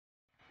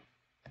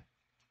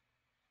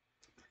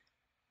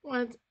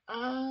What's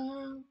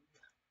up?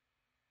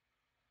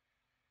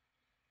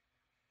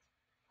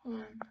 Hold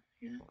on.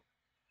 Yeah.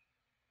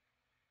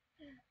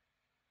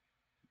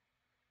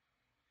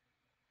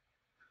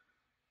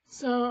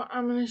 So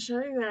I'm gonna show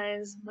you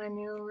guys my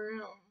new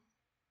room.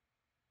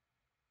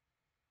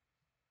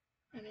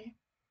 Ready?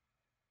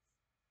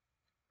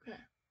 Okay.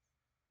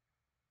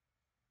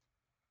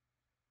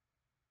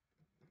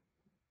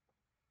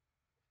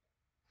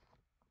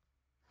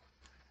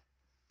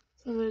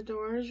 So the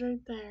door is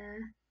right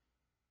there.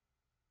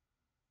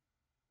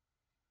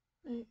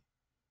 Right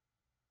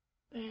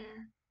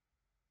there.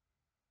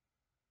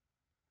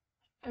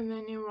 And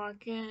then you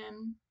walk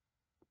in.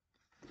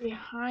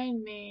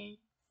 Behind me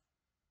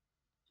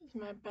is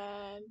my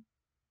bed.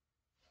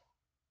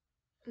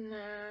 And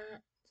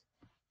that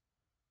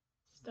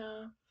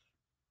stuff.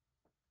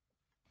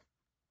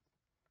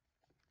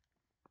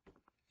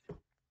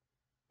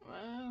 Well,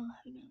 I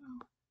don't know.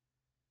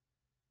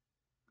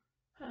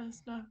 That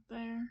stuff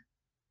there.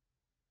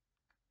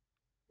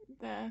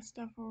 That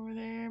stuff over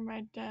there.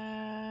 My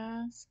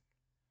desk.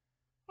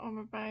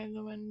 Over by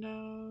the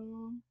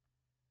window.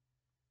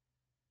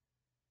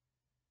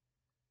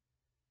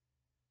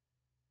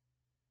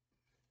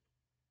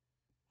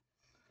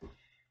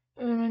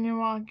 And then when you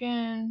walk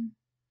in,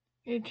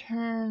 you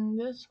turn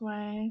this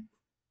way.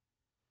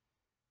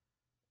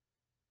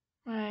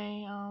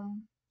 My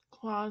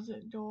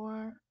closet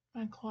door,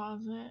 my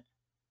closet,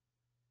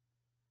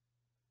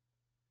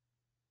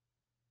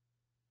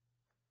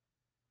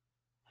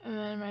 and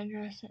then my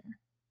dresser.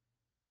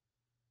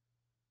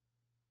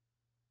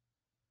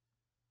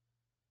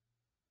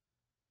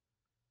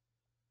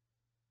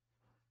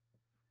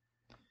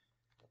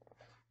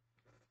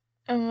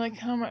 And look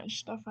how much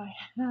stuff I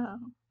have.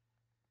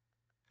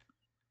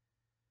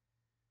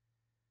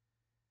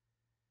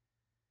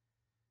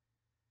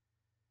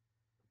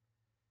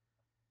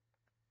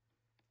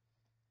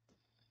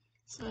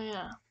 So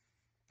yeah.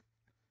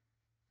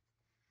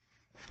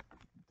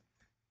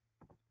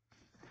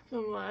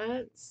 So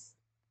let's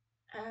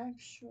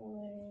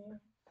actually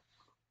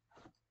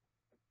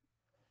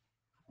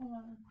hold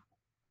on.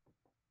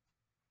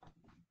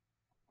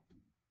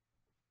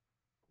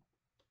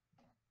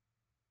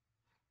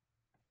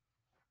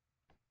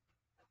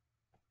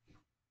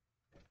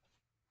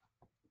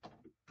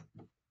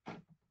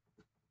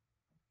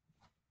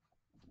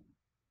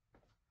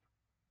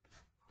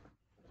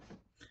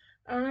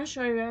 I'm gonna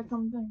show you guys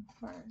something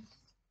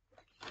first.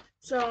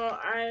 So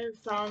I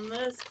found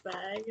this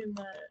bag in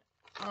the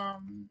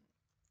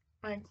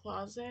my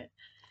closet,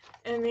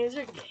 and these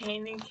are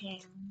candy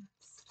canes.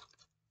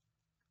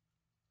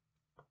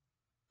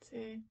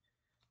 See,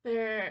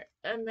 they're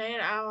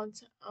made out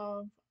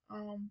of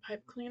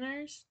pipe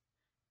cleaners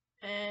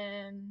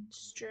and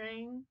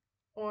string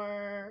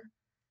or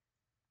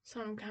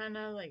some kind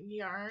of like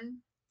yarn.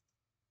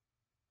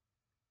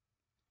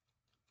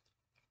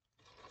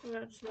 So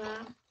that's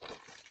that.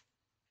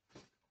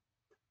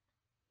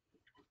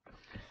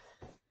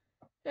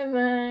 And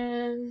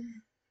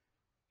then,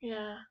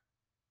 yeah.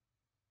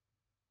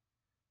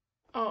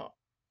 Oh,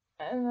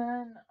 and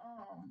then,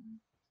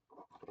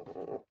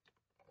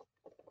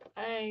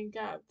 I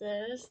got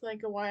this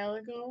like a while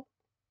ago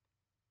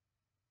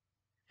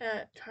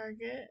at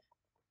Target.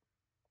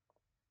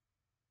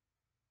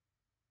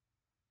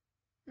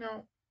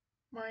 No,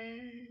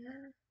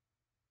 Meyer.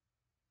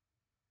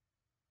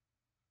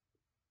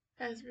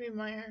 Has to be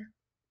Meyer.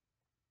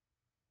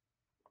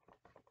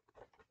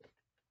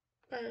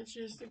 But it's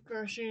just a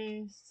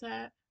grocery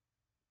set.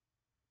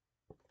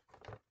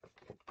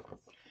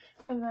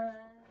 And then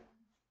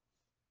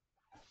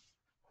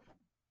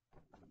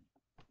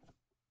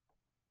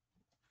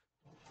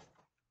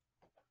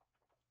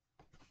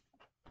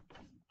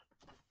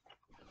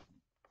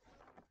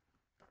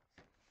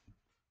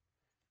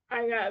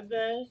I got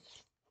this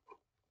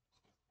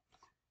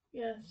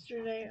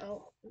yesterday.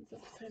 Oh, it's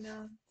upside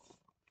down.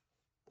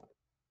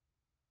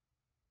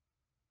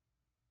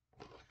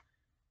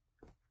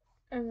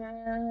 And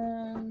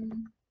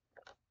then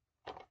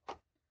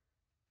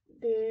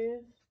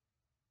these.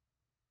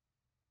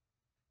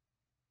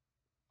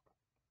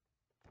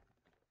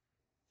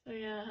 So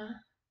yeah,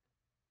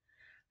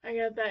 I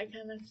got that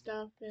kind of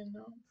stuff and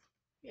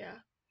yeah.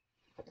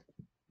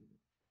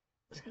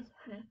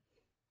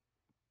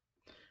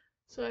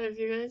 So if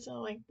you guys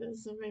like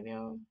this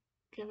video,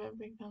 give it a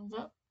big thumbs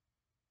up.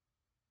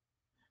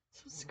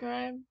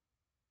 Subscribe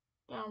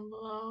down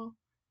below,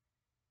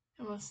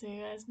 and we'll see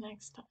you guys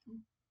next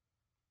time.